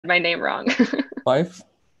my name wrong. Five,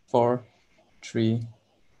 four, three,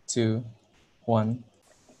 two, one.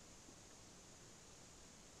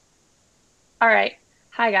 All right.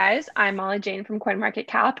 Hi, guys. I'm Molly Jane from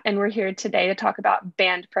CoinMarketCap, and we're here today to talk about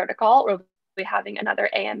band protocol. We'll be having another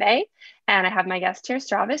AMA, and I have my guest here,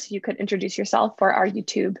 Stravis. You could introduce yourself for our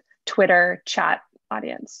YouTube, Twitter, chat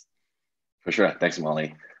audience. For sure. Thanks,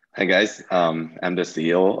 Molly. Hi, guys. I'm the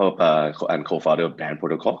CEO of and co-founder of Band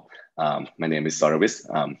Protocol. My name is Soravis,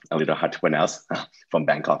 a little hard to pronounce, from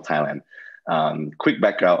Bangkok, Thailand. Quick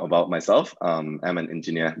background about myself. I'm an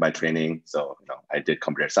engineer by training. So I did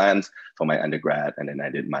computer science for my undergrad, and then I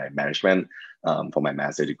did my management for my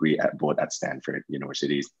master's degree at both at Stanford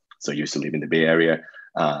University. So I used to live in the Bay Area.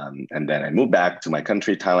 And then I moved back to my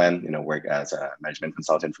country, Thailand, work as a management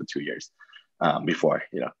consultant for 2 years before,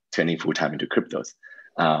 turning full-time into cryptos.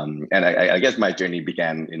 And I guess my journey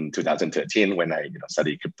began in 2013 when I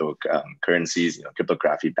studied cryptocurrencies,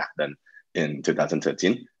 cryptography back then in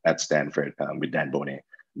 2013 at Stanford with Dan Boneh.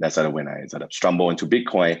 That's sort of when I sort of stumbled into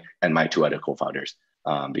Bitcoin and my two other co-founders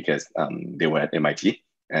because they were at MIT,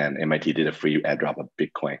 and MIT did a free airdrop of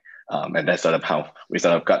Bitcoin. And that's sort of how we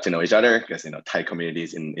sort of got to know each other because Thai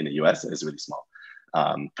communities in the US is really small.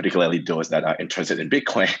 Particularly those that are interested in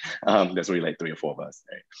Bitcoin. There's really like 3 or 4 of us,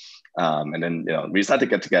 right? And then we started to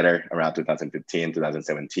get together around 2015,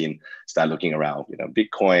 2017, start looking around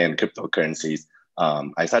Bitcoin, cryptocurrencies.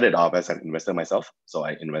 I started off as an investor myself, so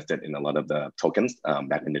I invested in a lot of the tokens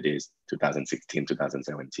back in the days 2016,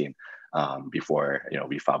 2017, before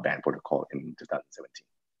we filed Band Protocol in 2017.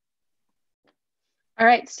 All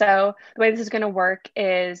right, so the way this is going to work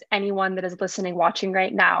is anyone that is listening, watching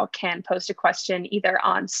right now can post a question either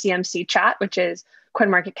on CMC chat, which is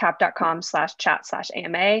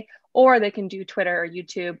coinmarketcap.com/chat/AMA, or they can do Twitter or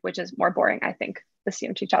YouTube, which is more boring. I think the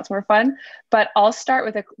CMC chat's more fun. But I'll start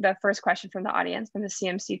with the first question from the audience from the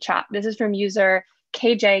CMC chat. This is from user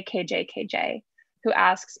KJKJKJ, who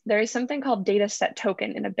asks, there is something called data set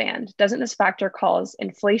token in a band. Doesn't this factor cause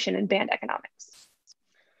inflation in band economics?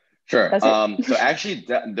 Sure. So actually,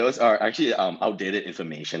 those are actually outdated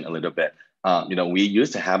information a little bit. We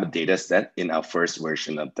used to have a data set in our first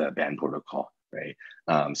version of the Band protocol, right?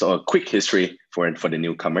 So a quick history for the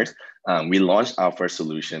newcomers. We launched our first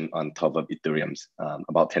solution on top of Ethereum's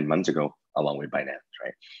about 10 months ago, along with Binance,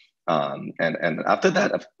 right? And after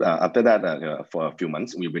that, for a few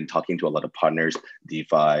months, we've been talking to a lot of partners,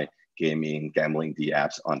 DeFi, gaming, gambling, the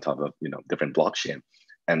apps on top of different blockchain.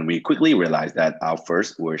 And we quickly realized that our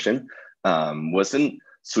first version wasn't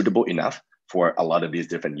suitable enough for a lot of these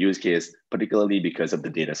different use cases, particularly because of the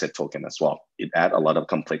dataset token as well. It adds a lot of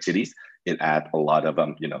complexities. It adds a lot of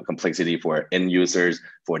complexity for end users,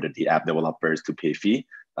 for the app developers to pay fee.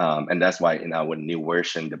 And that's why in our new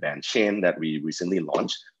version, the Band chain that we recently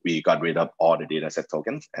launched, we got rid of all the dataset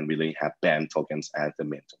tokens and really have Band tokens as the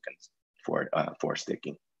main tokens for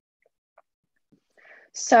staking.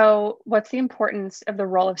 So what's the importance of the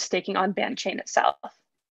role of staking on Band chain itself?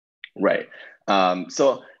 Right.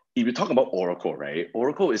 So if you talk about Oracle, right?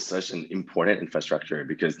 Oracle is such an important infrastructure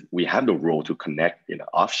because we have the role to connect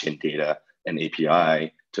off-chain data and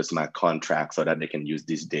API to smart contracts so that they can use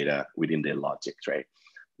this data within their logics, right?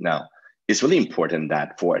 Now, it's really important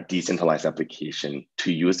that for a decentralized application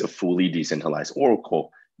to use a fully decentralized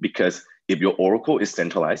Oracle, because if your Oracle is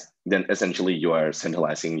centralized, then essentially you are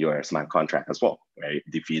centralizing your smart contract as well, right?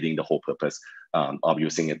 Defeating the whole purpose of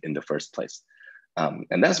using it in the first place.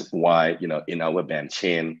 And that's why, in our Band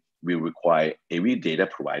chain, we require every data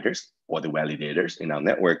providers or the validators in our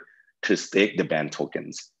network to stake the Band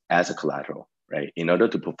tokens as a collateral, right? In order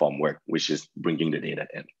to perform work, which is bringing the data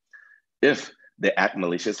in. If they act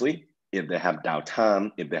maliciously, if they have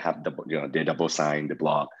downtime, if they have they double sign the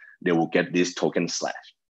block, they will get this token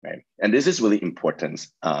slashed, right? And this is really important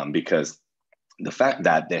because the fact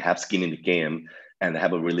that they have skin in the game and they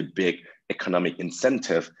have a really big economic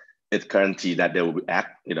incentive, it guarantees that they will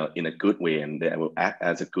act in a good way, and they will act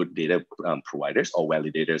as a good data providers or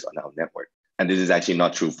validators on our network. And this is actually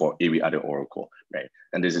not true for every other Oracle, right?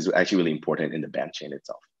 And this is actually really important in the Band chain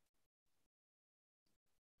itself.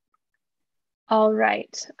 All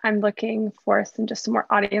right, I'm looking for some more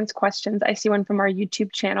audience questions. I see one from our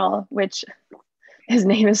YouTube channel, which his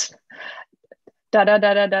name is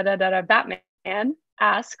Batman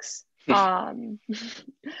asks,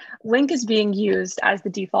 Link is being used as the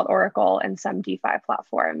default Oracle in some DeFi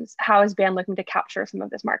platforms. How is Band looking to capture some of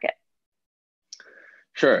this market?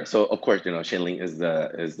 Sure. So of course, Chainlink is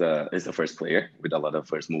the first player with a lot of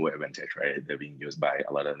first mover advantage, right? They're being used by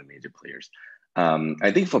a lot of the major players.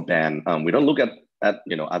 I think for Band, we don't look at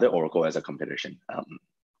other Oracle as a competition.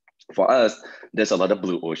 For us, there's a lot of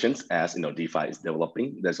blue oceans as DeFi is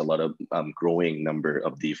developing. There's a lot of growing number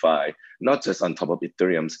of DeFi, not just on top of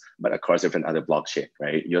Ethereum's, but across different other blockchain,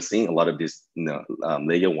 right? You're seeing a lot of this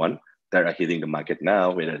layer one that are hitting the market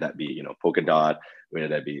now, whether that be Polkadot, whether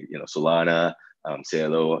that be Solana,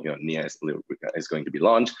 Cielo, Nia is going to be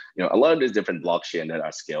launched. A lot of these different blockchain that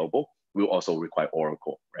are scalable will also require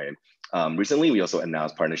Oracle, right? Recently, we also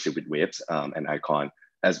announced partnership with Waves and Icon,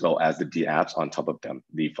 as well as the D apps on top of them,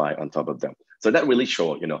 DeFi on top of them. So that really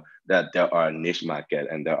shows, that there are niche market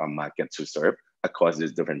and there are markets to serve across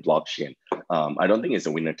these different blockchain. I don't think it's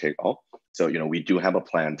a winner take all. So, we do have a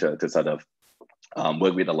plan to sort of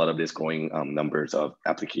work with a lot of these growing numbers of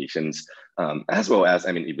applications, as well as,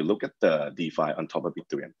 if you look at the DeFi on top of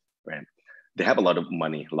Ethereum, right? They have a lot of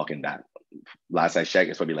money locked in that. Last I checked,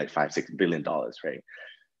 it's probably like $5-6 billion, right?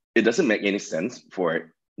 It doesn't make any sense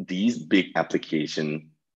for these big applications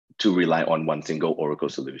to rely on one single Oracle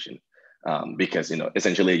solution, because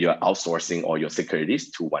essentially you're outsourcing all your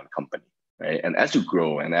securities to one company, right? And as you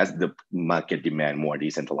grow and as the market demand more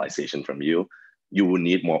decentralization from you, you will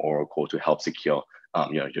need more Oracle to help secure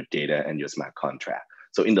your data and your smart contract.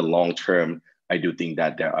 So in the long term, I do think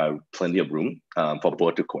that there are plenty of room for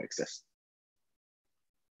both to coexist.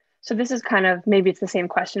 So this is kind of, maybe it's the same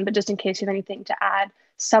question, but just in case you have anything to add,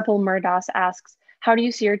 Supple Murdos asks, how do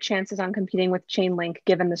you see your chances on competing with Chainlink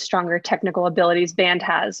given the stronger technical abilities Band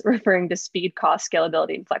has, referring to speed, cost,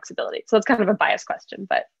 scalability, and flexibility? So it's kind of a biased question,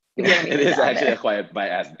 but it is actually a quite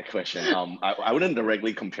biased question. I wouldn't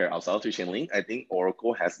directly compare ourselves to Chainlink. I think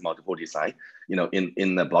Oracle has multiple design.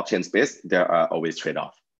 In the blockchain space, there are always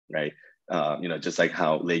trade-off, right? Just like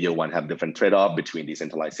how layer one have different trade-off between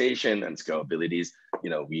decentralization and scalabilities,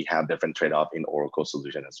 we have different trade-off in Oracle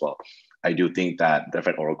solution as well. I do think that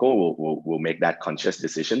different Oracle will make that conscious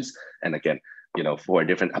decisions. And again, for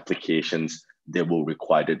different applications, they will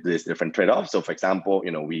require this different trade-offs. So for example,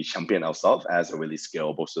 we champion ourselves as a really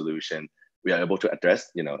scalable solution. We are able to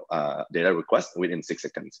address, data requests within 6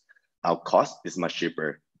 seconds. Our cost is much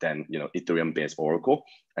cheaper than Ethereum-based Oracle.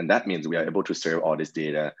 And that means we are able to serve all this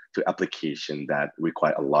data to applications that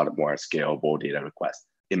require a lot more scalable data requests.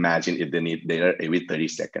 Imagine if they need data every 30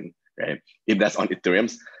 seconds, right? If that's on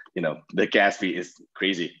Ethereum's, the gas fee is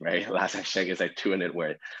crazy, right? Last I checked, it's like 200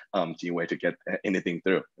 word G-Way to get anything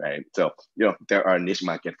through, right? So, there are niche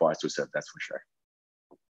market for us to serve, that's for sure.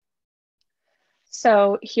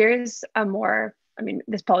 So here's a more,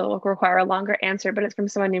 this probably will require a longer answer, but it's from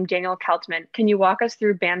someone named Daniel Kaltman. Can you walk us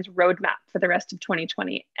through Band's roadmap for the rest of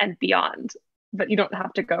 2020 and beyond? But you don't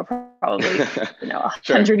have to go probably,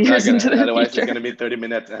 100 years into the Otherwise, future. it's going to be 30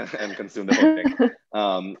 minutes and consume the whole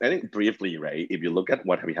thing. I think briefly, right? If you look at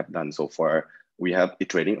what we have done so far, we have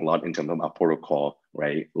iterating a lot in terms of our protocol,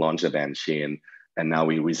 right? Launch the Band chain, and now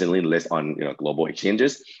we recently list on global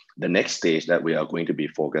exchanges. The next stage that we are going to be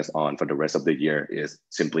focused on for the rest of the year is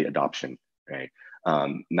simply adoption, right?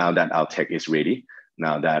 Now that our tech is ready,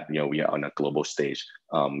 now that we are on a global stage,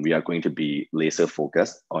 we are going to be laser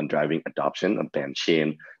focused on driving adoption of Band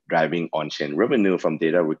chain, driving on-chain revenue from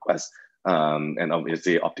data requests, and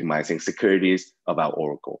obviously optimizing securities of our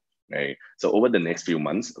Oracle, right? So over the next few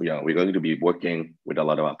months, we're going to be working with a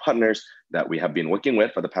lot of our partners that we have been working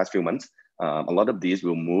with for the past few months. A lot of these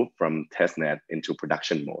will move from testnet into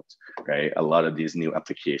production modes, right? A lot of these new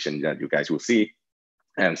applications that you guys will see.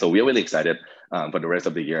 And so we're really excited for the rest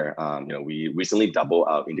of the year. We recently doubled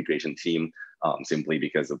our integration team simply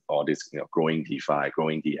because of all this growing DeFi,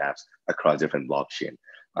 growing D apps across different blockchain.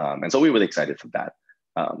 And so we're really excited for that.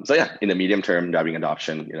 So yeah, in the medium term, driving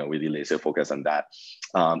adoption, really laser focus on that.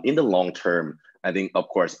 In the long term, I think, of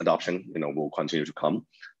course, adoption, will continue to come.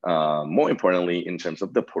 More importantly, in terms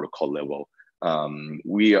of the protocol level,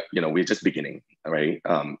 we're just beginning, right?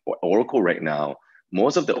 Oracle right now,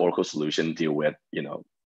 most of the Oracle solution deal with,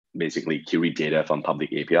 basically query data from public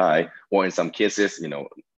API, or in some cases,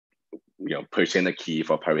 purchasing a key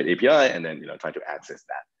for private API and then, trying to access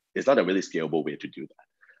that. It's not a really scalable way to do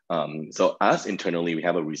that. So us internally, we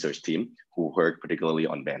have a research team who work particularly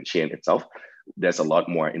on Band chain itself. There's a lot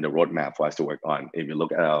more in the roadmap for us to work on. If you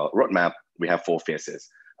look at our roadmap, we have 4 phases,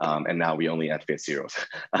 and now we only at phase 0.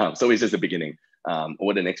 So it's just the beginning.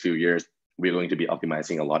 Over the next few years, we're going to be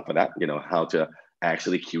optimizing a lot for that, how to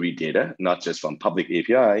actually query data, not just from public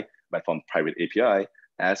API, but from private API,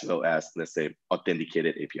 as well as, let's say,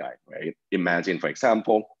 authenticated API, right? Imagine, for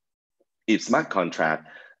example, if smart contract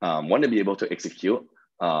want to be able to execute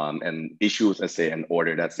and issue, let's say, an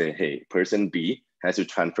order that say, hey, person B has to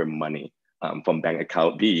transfer money from bank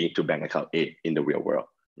account B to bank account A in the real world,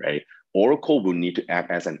 right? Oracle will need to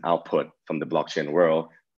act as an output from the blockchain world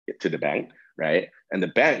to the bank, right? And the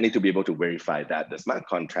bank need to be able to verify that the smart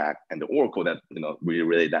contract and the oracle that we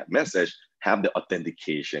relay that message have the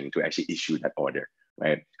authentication to actually issue that order,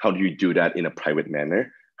 right? How do you do that in a private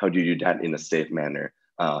manner? How do you do that in a safe manner?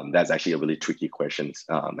 That's actually a really tricky question,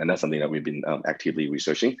 and that's something that we've been actively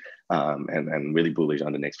researching and really bullish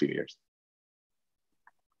on the next few years.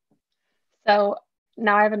 So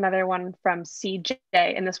now I have another one from CJ,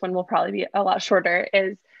 and this one will probably be a lot shorter,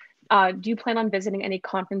 is do you plan on visiting any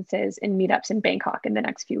conferences and meetups in Bangkok in the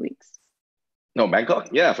next few weeks? No, Bangkok?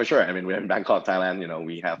 Yeah, for sure. I mean, we're in Bangkok, Thailand.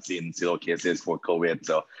 We have seen 0 cases for COVID,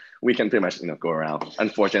 so we can pretty much go around.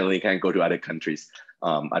 Unfortunately, can't go to other countries.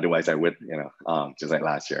 Otherwise, I would, just like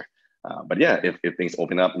last year. But yeah, if things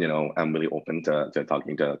open up, I'm really open to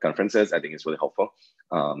talking to conferences. I think it's really helpful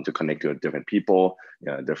to connect to different people,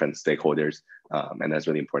 different stakeholders, and that's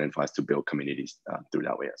really important for us to build communities through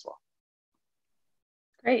that way as well.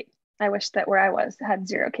 Great. I wish that where I was had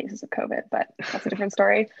 0 cases of COVID, but that's a different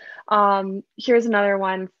story. Here's another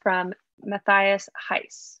one from Matthias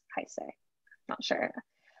Heise, not sure.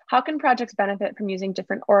 How can projects benefit from using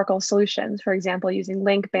different Oracle solutions? For example, using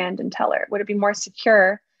Link, Band, and Teller. Would it be more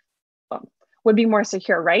secure? Would be more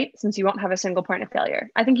secure, right? Since you won't have a single point of failure.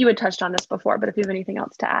 I think you had touched on this before, but if you have anything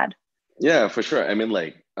else to add. Yeah, for sure. I mean,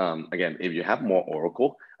 again, if you have more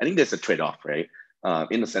Oracle, I think there's a trade-off, right?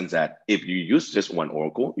 In the sense that if you use just one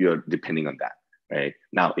Oracle, you're depending on that, right?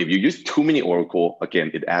 Now, if you use too many Oracle,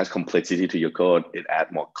 again, it adds complexity to your code, it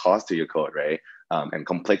adds more cost to your code, right? And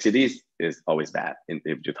complexity is always bad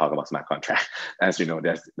if you talk about smart contract. As you know,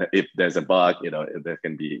 if there's a bug, there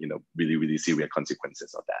can be really, really serious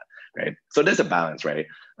consequences of that, right? So there's a balance, right?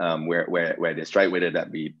 Where they strike, whether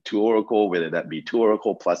that be 2 Oracle, whether that be 2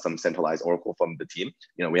 Oracle plus some centralized Oracle from the team.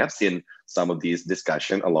 We have seen some of these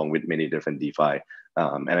discussion along with many different DeFi.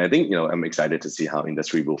 And I think I'm excited to see how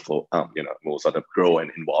industry will flow, will sort of grow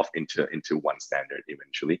and evolve into one standard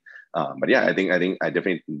eventually. But yeah, I think I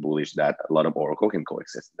definitely bullish that a lot of Oracle can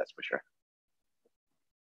coexist. That's for sure.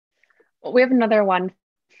 Well, we have another one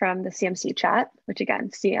from the CMC chat, which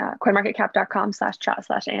again, see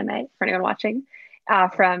coinmarketcap.com/chat/AMA for anyone watching,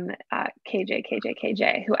 from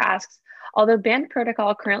KJ, who asks, although Band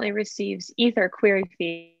protocol currently receives Ether query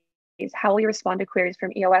fees, how will you respond to queries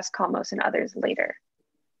from EOS, Comos, and others later?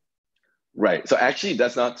 Right. So actually,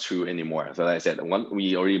 that's not true anymore. So like I said,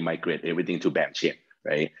 we already migrate everything to Band chain,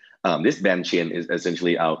 right? This Band chain is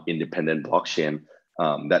essentially our independent blockchain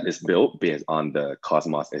that is built based on the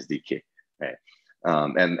Cosmos SDK, right?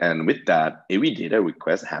 And with that, every data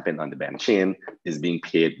request happen on the Band chain is being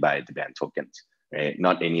paid by the Band tokens, right?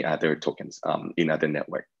 Not any other tokens in other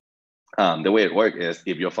network. The way it works is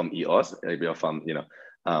if you're from EOS, if you're from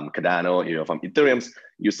Cardano, if you're from Ethereum,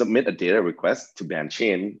 you submit a data request to Band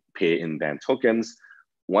chain, pay in Band tokens.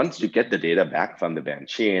 Once you get the data back from the Band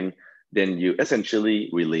chain, then you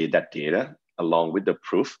essentially relay that data along with the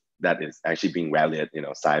proof that is actually being validated,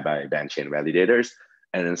 signed by Band chain validators,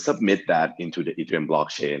 and then submit that into the Ethereum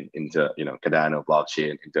blockchain, into Cardano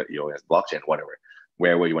blockchain, into EOS blockchain, whatever,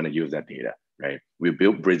 wherever you want to use that data, right? We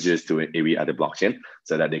build bridges to every other blockchain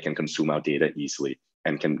so that they can consume our data easily,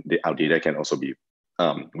 and our data can also be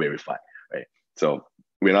verified, right? So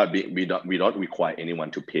we don't require anyone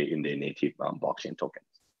to pay in their native blockchain tokens.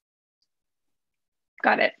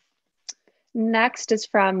 Got it. Next is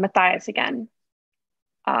from Matthias again.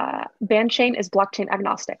 Band chain is blockchain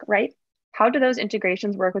agnostic, right? How do those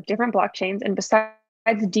integrations work with different blockchains? And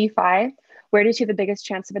besides DeFi, where do you see the biggest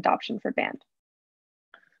chance of adoption for Band?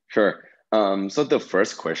 Sure. So the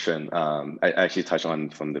first question, I actually touched on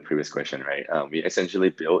from the previous question, right? We essentially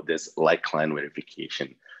built this like client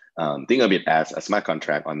verification. Think of it as a smart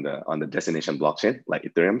contract on the destination blockchain, like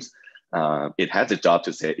Ethereum's. It has a job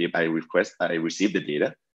to say, if I receive the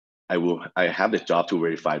data, I have the job to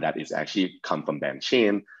verify that it's actually come from Band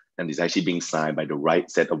chain and it's actually being signed by the right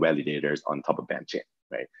set of validators on top of Band chain,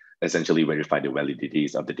 right? Essentially verify the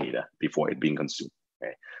validities of the data before it being consumed,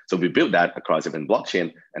 right? So we built that across different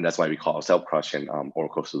blockchain, and that's why we call ourselves cross-chain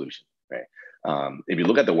Oracle solution, right? If you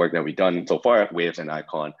look at the work that we've done so far, Waves and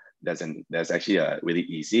Icon, there's actually a really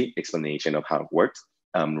easy explanation of how it works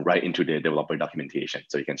right into the developer documentation.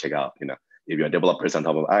 So you can check out, if you're a developer on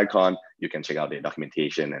top of Icon, you can check out the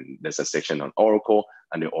documentation, and there's a section on Oracle.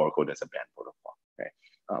 Under Oracle, there's a Band protocol, right?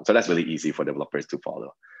 So that's really easy for developers to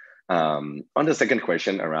follow. On the second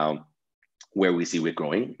question around where we see we're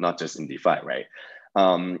growing, not just in DeFi, right?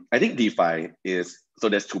 I think DeFi so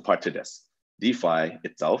there's 2 parts to this. DeFi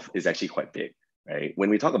itself is actually quite big, right? When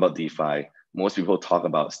we talk about DeFi, most people talk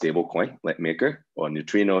about stablecoin like Maker or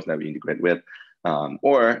neutrinos that we integrate with,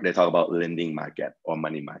 or they talk about lending market or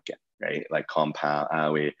money market, right? Like Compound,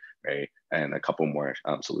 Aave, right? And a couple more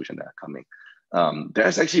solutions that are coming.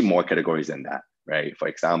 There's actually more categories than that, right? For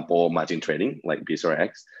example, margin trading, like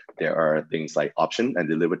BSRX, there are things like option and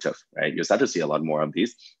derivative, right? You start to see a lot more of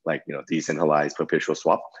these, like, decentralized perpetual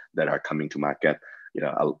swap that are coming to market.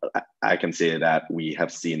 I can say that we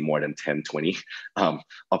have seen more than 10, 20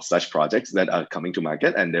 of such projects that are coming to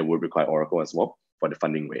market, and they would require Oracle as well for the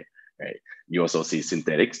funding way, right? You also see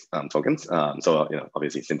synthetics tokens. So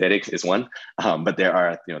obviously synthetics is one, but there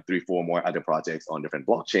are 3, 4 more other projects on different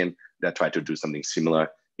blockchain that try to do something similar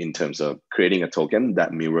in terms of creating a token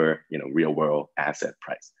that mirror real world asset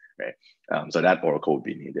price, right? So that Oracle would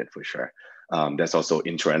be needed for sure. There's also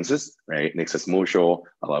insurances, right? Nexus Mutual,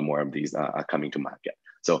 a lot more of these are coming to market.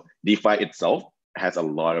 So DeFi itself has a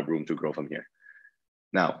lot of room to grow from here.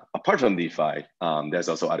 Now, apart from DeFi, there's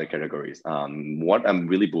also other categories. What I'm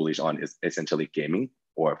really bullish on is essentially gaming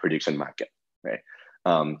or prediction market, right?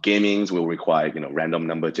 Gamings will require random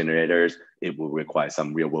number generators. It will require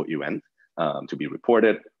some real world event to be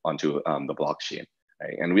reported onto the blockchain.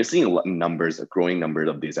 Right? And we're seeing a growing number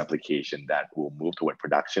of these applications that will move toward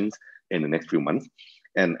productions in the next few months.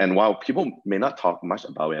 And while people may not talk much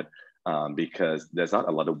about it because there's not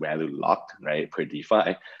a lot of value locked, right, per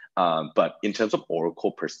DeFi, but in terms of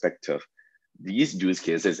Oracle perspective, these use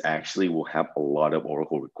cases actually will have a lot of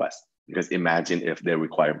Oracle requests. Because imagine if they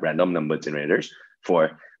require random number generators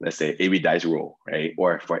for, let's say, AV dice roll, right,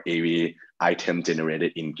 or for AV item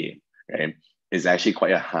generated in game, right? Is actually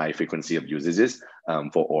quite a high frequency of usages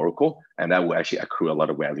for Oracle, and that will actually accrue a lot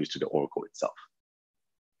of values to the Oracle itself.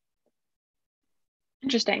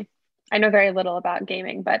 Interesting. I know very little about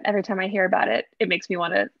gaming, but every time I hear about it, it makes me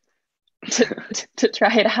want to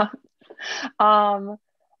try it out. All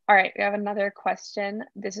right, we have another question.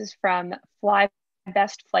 This is from Fly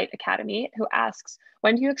Best Flight Academy, who asks,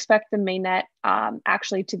 when do you expect the mainnet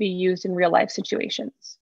actually to be used in real life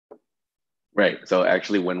situations? Right. So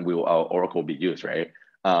actually, when will our Oracle be used, right?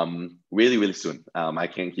 Really, really soon. I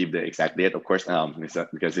can't give the exact date, of course,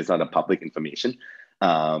 because it's not a public information.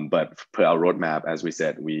 But per our roadmap, as we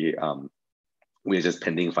said, we are just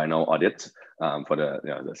pending final audit for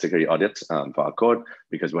the security audit for our code,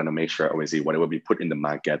 because we want to make sure, obviously, whatever we put in the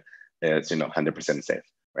market is 100% safe,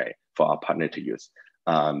 right, for our partner to use.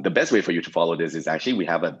 The best way for you to follow this is actually we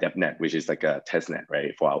have a DevNet, which is like a test net,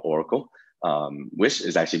 right, for our Oracle. Which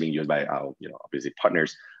is actually being used by our, obviously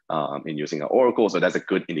partners in using our Oracle. So that's a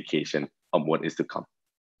good indication of what is to come.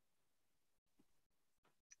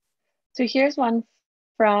 So here's one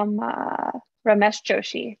from Ramesh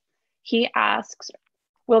Joshi. He asks,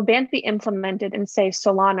 will Bant be implemented in, say,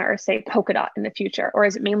 Solana or, say, Polkadot in the future, or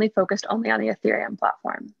is it mainly focused only on the Ethereum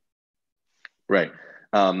platform? Right.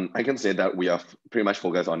 I can say that we are pretty much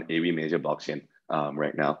focused on every major blockchain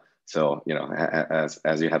right now. So,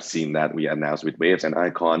 as you have seen that we announced with Waves and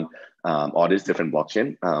Icon, all these different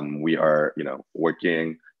blockchain, we are,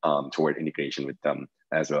 working toward integration with them,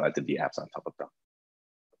 as well as the apps on top of them.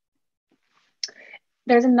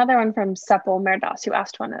 There's another one from Sepul Merdas, who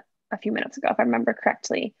asked one a few minutes ago, if I remember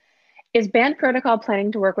correctly. Is Band Protocol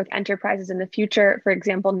planning to work with enterprises in the future? For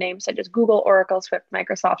example, names such as Google, Oracle, Swift,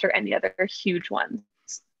 Microsoft, or any other huge ones?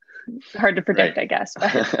 Hard to predict, right. I guess.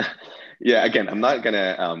 Yeah, again, I'm not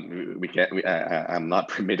gonna. I'm not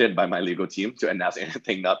permitted by my legal team to announce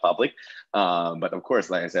anything not public. But of course,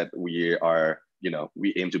 like I said, we are.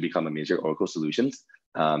 We aim to become a major Oracle solutions.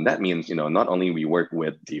 That means not only we work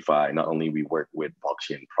with DeFi, not only we work with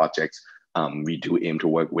blockchain projects. We do aim to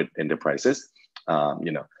work with enterprises.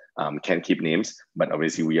 Can't keep names, but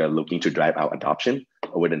obviously we are looking to drive our adoption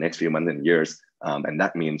over the next few months and years. And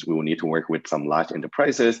that means we will need to work with some large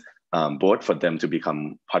enterprises, both for them to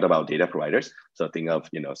become part of our data providers. So think of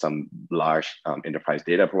some large enterprise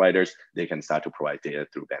data providers. They can start to provide data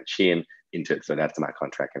through that chain into it, so that smart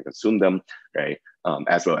contract can consume them, right?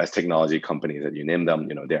 As well as technology companies that you name them.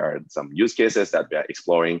 There are some use cases that we are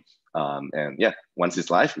exploring. And yeah, once it's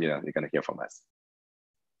live, you're gonna hear from us.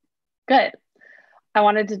 Good. I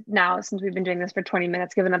wanted to now, since we've been doing this for 20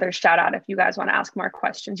 minutes, give another shout out. If you guys want to ask more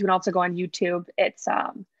questions, you can also go on YouTube. It's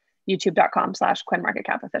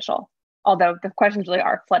youtube.com/CoinMarketCapOfficial. Although the questions really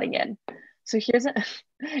are flooding in. So here's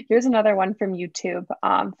another one from YouTube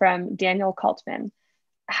from Daniel Kaltman.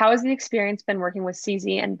 How has the experience been working with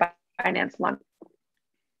CZ and Binance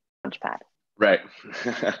Launchpad? Right.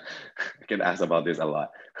 I get asked about this a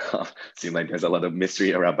lot. Seems like there's a lot of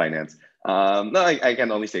mystery around Binance. No, I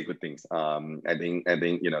can only say good things. I think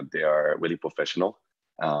they are really professional.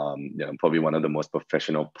 Probably one of the most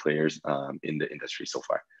professional players in the industry so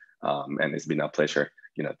far. And it's been a pleasure,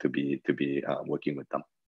 to be working with them.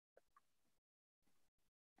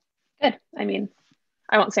 Good. I mean,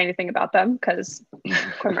 I won't say anything about them because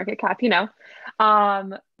CoinMarketCap, you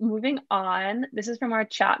know. Moving on, this is from our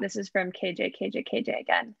chat. This is from KJ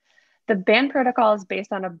again. The band protocol is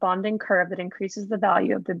based on a bonding curve that increases the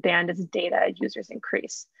value of the band as data users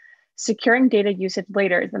increase. Securing data usage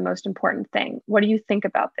later is the most important thing. What do you think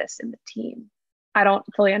about this in the team? I don't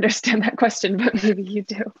fully understand that question, but maybe you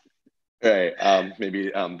do. Right. Maybe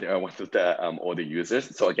they are one of the older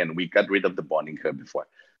users. So again, we got rid of the bonding curve before.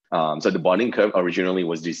 So the bonding curve originally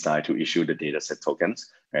was designed to issue the dataset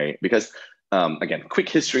tokens, right? Because again, quick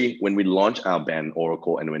history, when we launched our band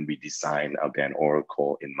Oracle and when we designed our band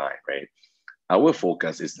Oracle in mind, right? Our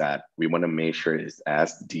focus is that we want to make sure it's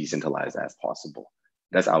as decentralized as possible.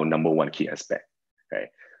 That's our number one key aspect, right?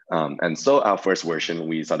 And so our first version,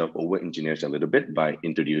 we sort of over-engineered a little bit by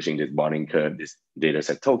introducing this bonding curve, this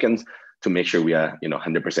dataset tokens, to make sure we are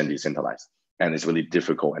 100% decentralized. And it's really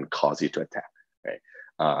difficult and costly to attack, right?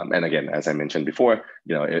 And again, as I mentioned before,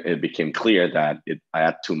 it became clear that it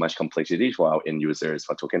added too much complexity for our end users,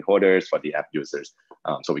 for token holders, for the app users.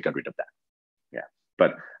 So we got rid of that. Yeah,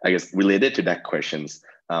 but I guess related to that questions,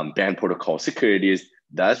 band protocol securities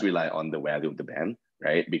does rely on the value of the band,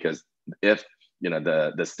 right? Because if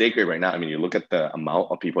the staker right now, I mean, you look at the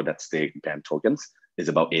amount of people that stake band tokens is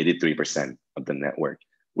about 83% of the network,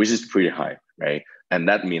 which is pretty high, right? And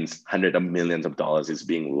that means hundreds of millions of dollars is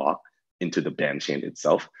being locked into the band chain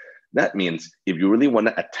itself. That means if you really want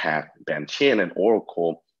to attack band chain and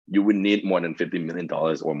Oracle, you would need more than $50 million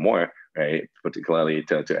or more, right? Particularly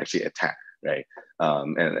to actually attack, right?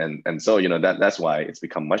 And so that's why it's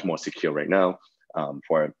become much more secure right now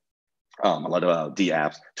for a lot of our D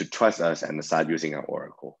apps to trust us and start using our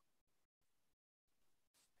Oracle.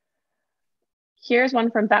 Here's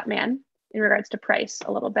one from Batman in regards to price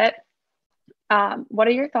a little bit. What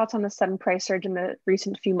are your thoughts on the sudden price surge in the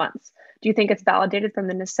recent few months? Do you think it's validated from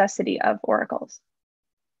the necessity of oracles?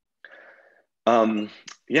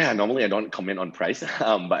 Yeah, normally I don't comment on price,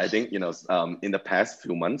 but I think, in the past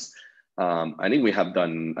few months, I think we have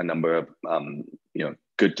done a number of,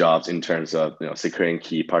 good jobs in terms of, securing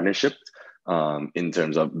key partnerships, in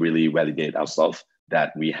terms of really validate ourselves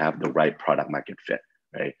that we have the right product market fit,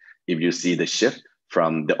 right? If you see the shift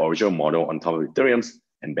from the original model on top of Ethereum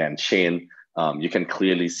and band chain, you can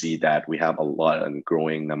clearly see that we have a lot and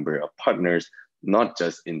growing number of partners, not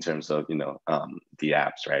just in terms of the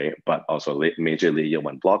apps, right? But also major layer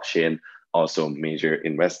one blockchain, also major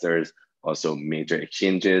investors, also major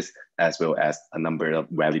exchanges, as well as a number of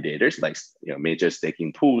validators like major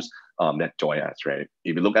staking pools that join us, right?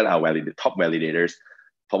 If you look at our top validators,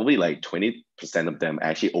 probably like 20% of them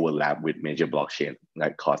actually overlap with major blockchain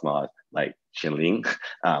like Cosmos, like Chainlink,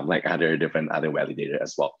 like other validators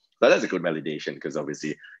as well. So that's a good validation because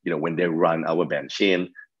obviously, when they run our band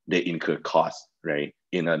chain, they incur costs, right,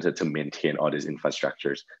 in order to maintain all these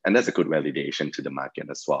infrastructures. And that's a good validation to the market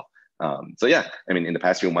as well. So yeah, I mean, in the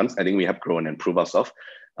past few months, I think we have grown and proved ourselves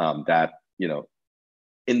that,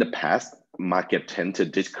 in the past, market tend to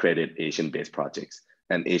discredit Asian-based projects,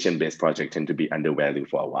 and Asian-based projects tend to be undervalued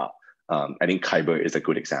for a while. I think Kyber is a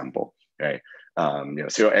good example, right?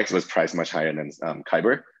 0x was priced much higher than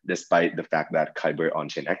Kyber, despite the fact that Kyber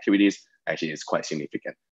on-chain activities actually is quite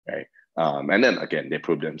significant, right? And then again, they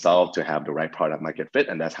proved themselves to have the right product market fit,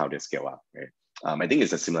 and that's how they scale up, right? I think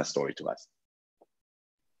it's a similar story to us.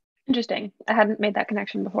 Interesting. I hadn't made that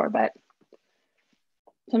connection before, but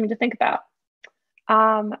something to think about.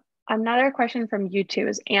 Another question from YouTube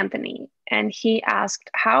is Anthony, and he asked,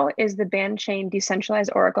 how is the band chain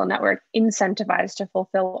decentralized Oracle network incentivized to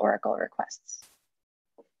fulfill Oracle requests?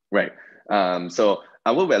 Right. So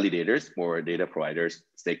our validators or data providers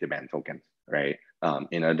stake the band token, right,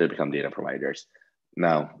 in order to become data providers.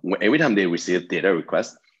 Now, every time they receive data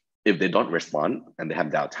requests, if they don't respond and they have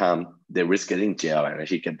downtime, they risk getting jailed and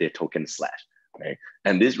actually get their token slashed, right?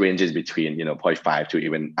 And this ranges between 0.5 to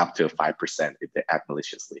even up to 5% if they act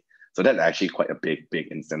maliciously. So that's actually quite a big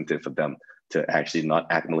incentive for them to actually not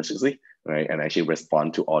act maliciously, right? And actually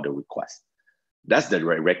respond to all the requests. That's the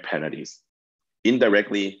direct penalties.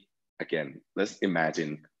 Indirectly, again, let's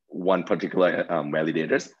imagine one particular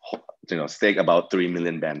validators, stake about 3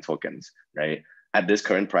 million band tokens, right? At this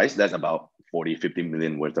current price, that's about 40-50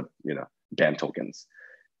 million worth of band tokens.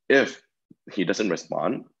 If he doesn't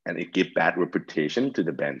respond and it gives bad reputation to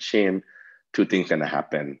the band chain, two things gonna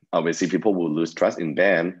happen. Obviously, people will lose trust in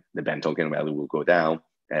band, the band token value will go down,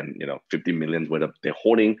 and 50 million worth of their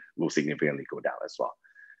holding will significantly go down as well.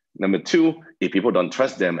 Number two, if people don't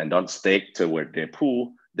trust them and don't stake toward their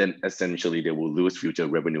pool, then essentially they will lose future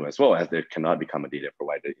revenue as well, as they cannot become a data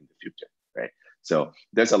provider in the future, right? So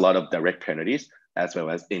there's a lot of direct penalties as well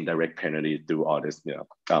as indirect penalty through all this,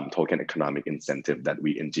 token economic incentive that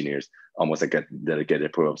we engineers almost like a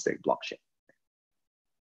dedicated proof of stake blockchain.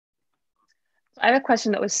 I have a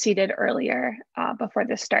question that was seeded earlier before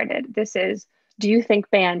this started. This is, do you think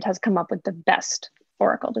Band has come up with the best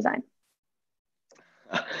Oracle design?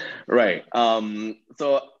 Right.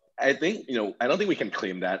 So I think, I don't think we can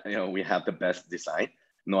claim that, we have the best design,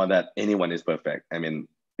 nor that anyone is perfect. I mean,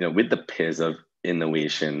 with the pace of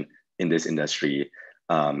innovation in this industry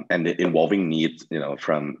and the evolving needs,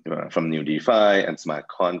 from new DeFi and smart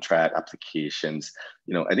contract applications,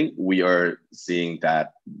 I think we are seeing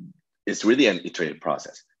that it's really an iterative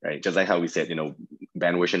process, right? Just like how we said,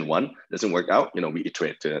 Band version 1 doesn't work out, we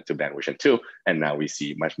iterate to Band version 2, and now we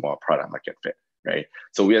see much more product market fit, right?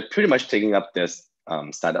 So we are pretty much taking up this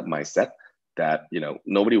startup mindset that,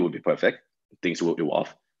 nobody will be perfect, things will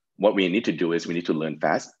evolve. What we need to do is we need to learn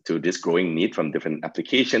fast to this growing need from different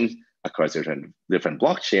applications across different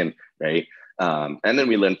blockchain, right? And then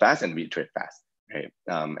we learn fast and we iterate fast. Right.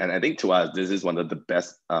 And I think to us, this is one of the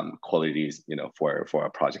best qualities, for our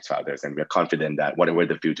project founders. And we're confident that whatever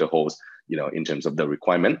the future holds, in terms of the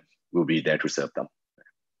requirement, we'll be there to serve them.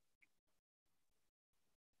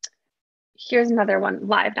 Here's another one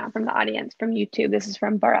live now from the audience from YouTube. This is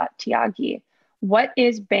from Bharat Tyagi. What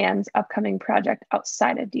is Band's upcoming project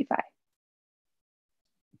outside of DeFi?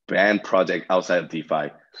 Band project outside of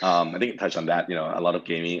DeFi. I think touch on that, a lot of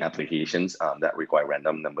gaming applications that require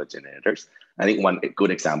random number generators. I think one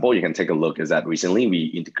good example you can take a look is that recently we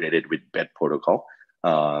integrated with Bet protocol,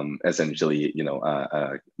 essentially,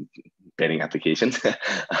 betting applications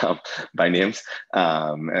by names.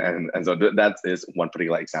 And so that is one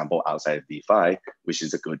particular example outside of DeFi, which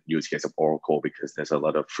is a good use case of Oracle because there's a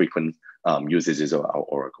lot of frequent usages of our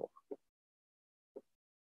Oracle.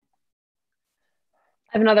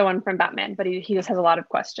 I have another one from Batman, but he just has a lot of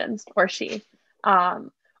questions, or she.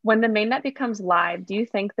 When the mainnet becomes live, do you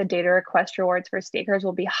think the data request rewards for stakers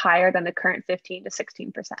will be higher than the current 15 to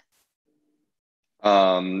 16%?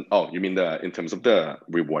 Oh, you mean in terms of the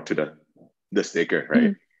reward to the staker, right?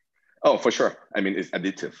 Mm-hmm. Oh, for sure. I mean, it's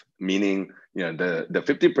additive, meaning, the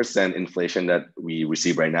 50% inflation that we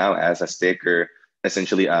receive right now as a staker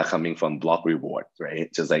essentially are coming from block rewards,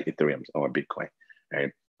 right? Just like Ethereum or Bitcoin,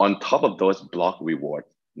 right? On top of those block rewards,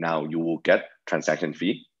 now you will get transaction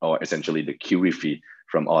fee or essentially the QE fee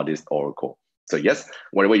from all this Oracle. So yes,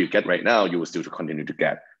 whatever you get right now, you will still continue to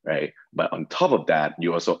get, right? But on top of that,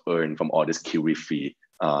 you also earn from all this QE fee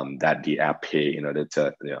that the app pay in order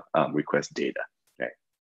to request data, right?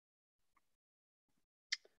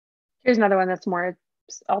 Here's another one that's more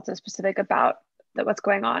also specific about what's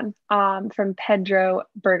going on from Pedro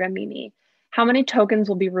Bergamini. How many tokens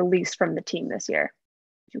will be released from the team this year?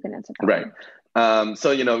 You can answer that. Right.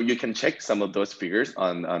 So, you can check some of those figures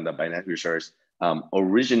on the Binance Research.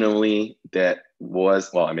 Originally, that was,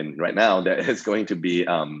 right now, there is going to be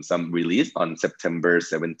some release on September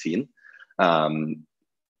 17.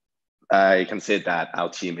 I can say that our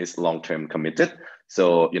team is long-term committed.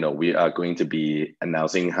 So, we are going to be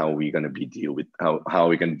announcing how we're going to be deal with how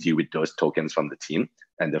we're going to deal with those tokens from the team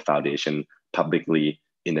and the foundation publicly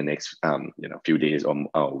in the next few days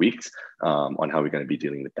or weeks on how we're going to be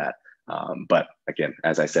dealing with that. But again,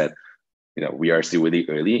 as I said, we are still really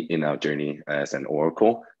early in our journey as an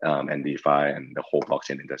Oracle and DeFi and the whole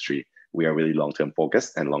blockchain industry. We are really long-term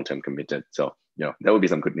focused and long-term committed. So, that would be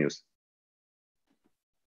some good news.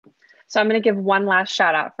 So I'm going to give one last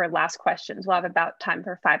shout out for last questions. We'll have about time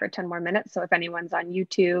for 5 or 10 more minutes. So if anyone's on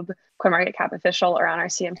YouTube, CoinMarketCap Official, or on our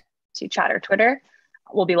CMC chat or Twitter,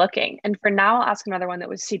 we'll be looking. And for now, I'll ask another one that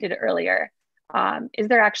was seeded earlier. Is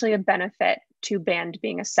there actually a benefit to Band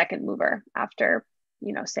being a second mover after,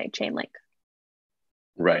 say, Chainlink?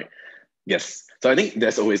 Right. Yes. So I think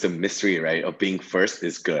there's always a mystery, right, of being first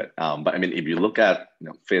is good. But if you look at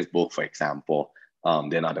Facebook, for example,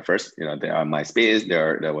 they're not the first. There are MySpace.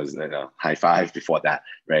 There was High Five before that,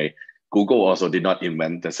 right? Google also did not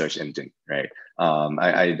invent the search engine, right?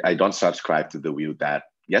 I don't subscribe to the view that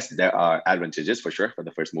yes, there are advantages for sure for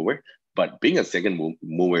the first mover, but being a second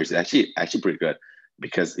mover is actually pretty good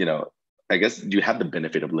because I guess you have the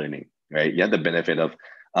benefit of learning, right? You have the benefit of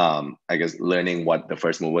I guess learning what the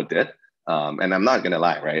first mover did. And I'm not gonna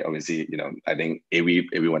lie, right? Obviously, I think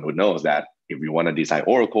everyone would know that if you want to design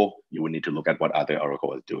Oracle, you would need to look at what other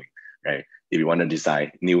Oracle is doing, right? If you want to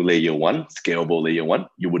design new layer 1, scalable layer 1,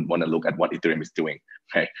 you would want to look at what Ethereum is doing,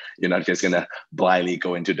 right? You're not just gonna blindly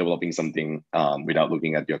go into developing something without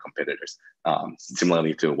looking at your competitors,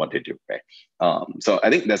 similarly to what they do, right? So I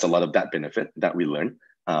think there's a lot of that benefit that we learn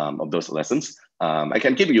of those lessons. I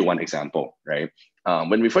can give you one example, right?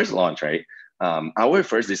 When we first launched, right? Our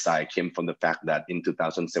first design came from the fact that in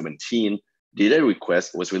 2017, data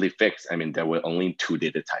request was really fixed. I mean, there were only two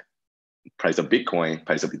data types: price of Bitcoin,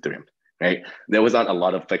 price of Ethereum, right? There was not a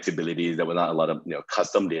lot of flexibilities. There were not a lot of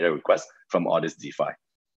custom data requests from all this DeFi.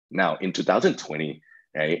 Now in 2020,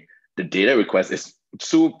 right, the data request is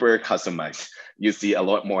super customized. You see a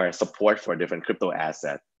lot more support for different crypto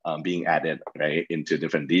assets being added, right, into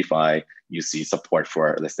different DeFi. You see support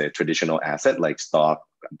for, let's say, traditional asset like stock,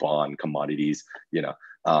 bond, commodities,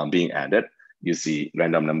 being added. You see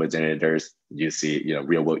random number generators. You see,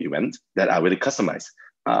 real world events that are really customized.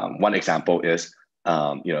 One example is,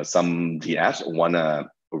 some DApps want a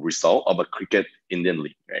result of a cricket Indian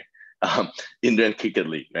league, right? Indian cricket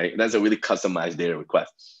league, right? That's a really customized data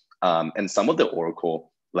request. And some of the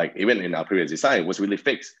Oracle, like even in our previous design, was really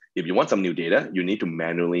fixed. If you want some new data, you need to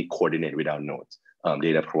manually coordinate with our nodes,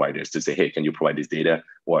 data providers, to say, hey, can you provide this data?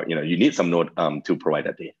 Or you need some node to provide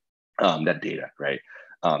that data, right?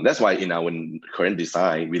 That's why in our current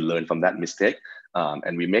design, we learn from that mistake,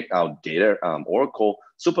 and we make our data Oracle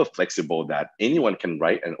super flexible that anyone can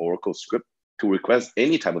write an Oracle script to request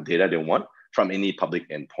any type of data they want from any public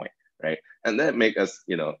endpoint, right? And that make us,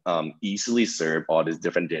 easily serve all these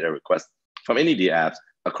different data requests from any DApps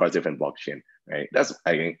across different blockchain, right? That's,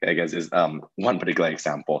 I guess, is one particular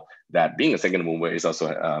example that being a second mover is also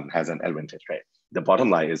has an advantage, right? The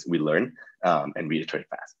bottom line is we learn and we iterate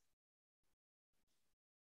fast.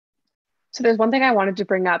 So there's one thing I wanted to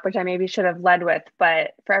bring up, which I maybe should have led with,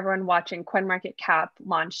 but for everyone watching, CoinMarketCap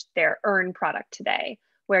launched their Earn product today,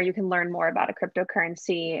 where you can learn more about a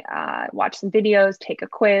cryptocurrency, watch some videos, take a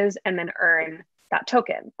quiz, and then earn that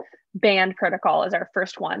token. Band protocol is our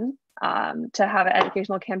first one to have an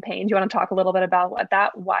educational campaign. Do you want to talk a little bit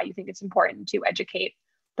about why you think it's important to educate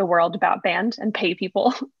the world about Band and pay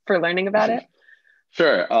people for learning about it?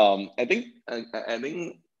 Sure. I think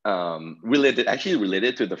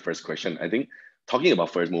related to the first question, I think talking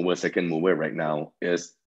about first mover, second mover right now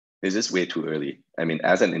is just way too early. I mean,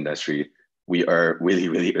 as an industry, we are really,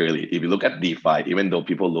 really early. If you look at DeFi, even though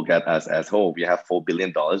people look at us as, oh, we have $4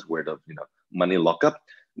 billion worth of money lockup,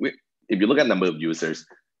 if you look at number of users,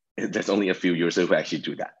 there's only a few users who actually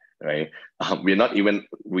do that, right? We're not even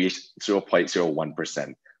reached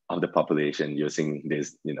 0.01% of the population using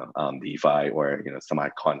this, DeFi or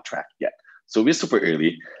smart contract yet. So we're super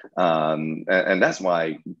early, and that's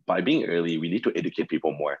why by being early, we need to educate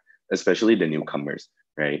people more, especially the newcomers,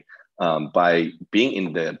 right? By being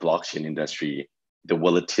in the blockchain industry, the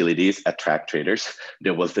volatilities attract traders. The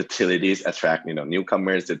volatilities attract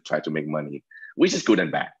newcomers that try to make money, which is good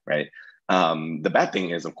and bad, right? The bad thing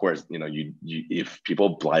is, of course, if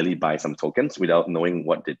people blindly buy some tokens without knowing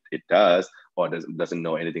what it does or doesn't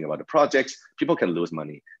know anything about the projects, people can lose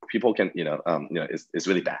money. People can, it's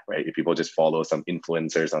really bad, right? If people just follow some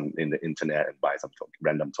influencers in the internet and buy some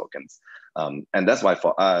random tokens. And that's why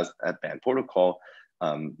for us at Band Protocol,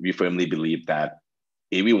 we firmly believe that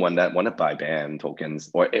everyone that want to buy Band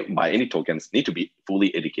tokens or buy any tokens need to be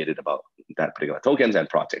fully educated about that particular tokens and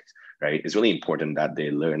projects, right? It's really important that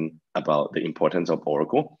they learn about the importance of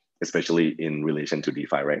Oracle, especially in relation to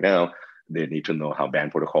DeFi right now. They need to know how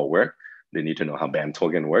Band Protocol works. They need to know how Band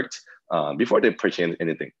token works before they purchase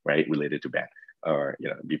anything, right, related to Band or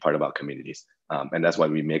be part of our communities. And that's why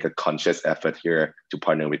we make a conscious effort here to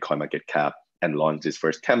partner with CoinMarketCap and launch this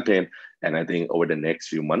first campaign. And I think over the next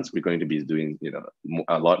few months, we're going to be doing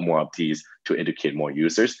a lot more of these to educate more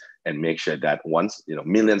users and make sure that once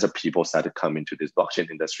millions of people start to come into this blockchain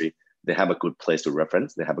industry, they have a good place to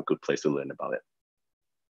reference, they have a good place to learn about it.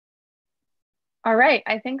 All right,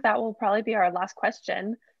 I think that will probably be our last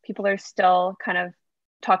question. People are still kind of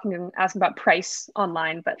asking about price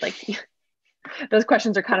online, but like those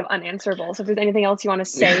questions are kind of unanswerable. So if there's anything else you want to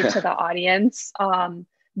say to the audience,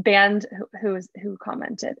 Band, who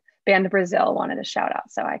commented, Band Brazil wanted a shout out,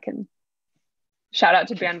 so I can shout out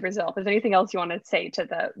to Band Brazil. If there's anything else you want to say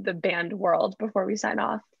to the Band world before we sign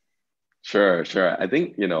off. Sure. I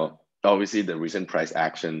think, obviously the recent price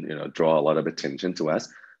action, draw a lot of attention to us.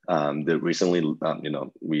 We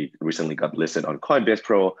recently got listed on Coinbase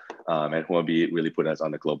Pro, and Huobi really put us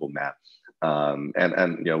on the global map.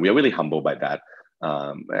 And we are really humbled by that.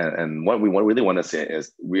 And what we really want to say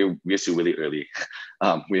is we're still really early.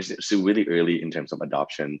 We're still really early in terms of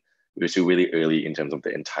adoption. We're still really early in terms of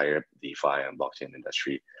the entire DeFi and blockchain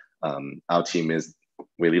industry. Our team is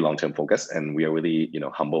really long-term focused, and we are really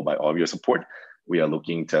humbled by all of your support. We are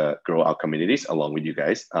looking to grow our communities along with you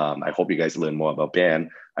guys. I hope you guys learn more about Band.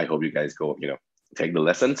 I hope you guys go, take the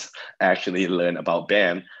lessons, actually learn about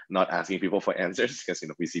Band, not asking people for answers, because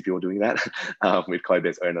we see people doing that with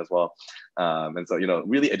Coinbase Earn as well. And so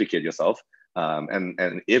really educate yourself.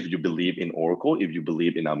 And if you believe in Oracle, if you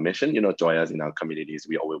believe in our mission, join us in our communities.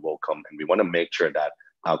 We always welcome, and we want to make sure that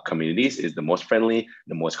our communities is the most friendly,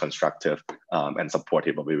 the most constructive, and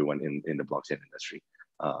supportive of everyone in the blockchain industry.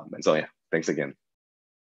 And so, yeah, thanks again.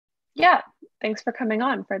 Yeah, thanks for coming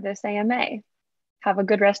on for this AMA. Have a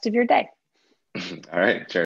good rest of your day. All right, cheers.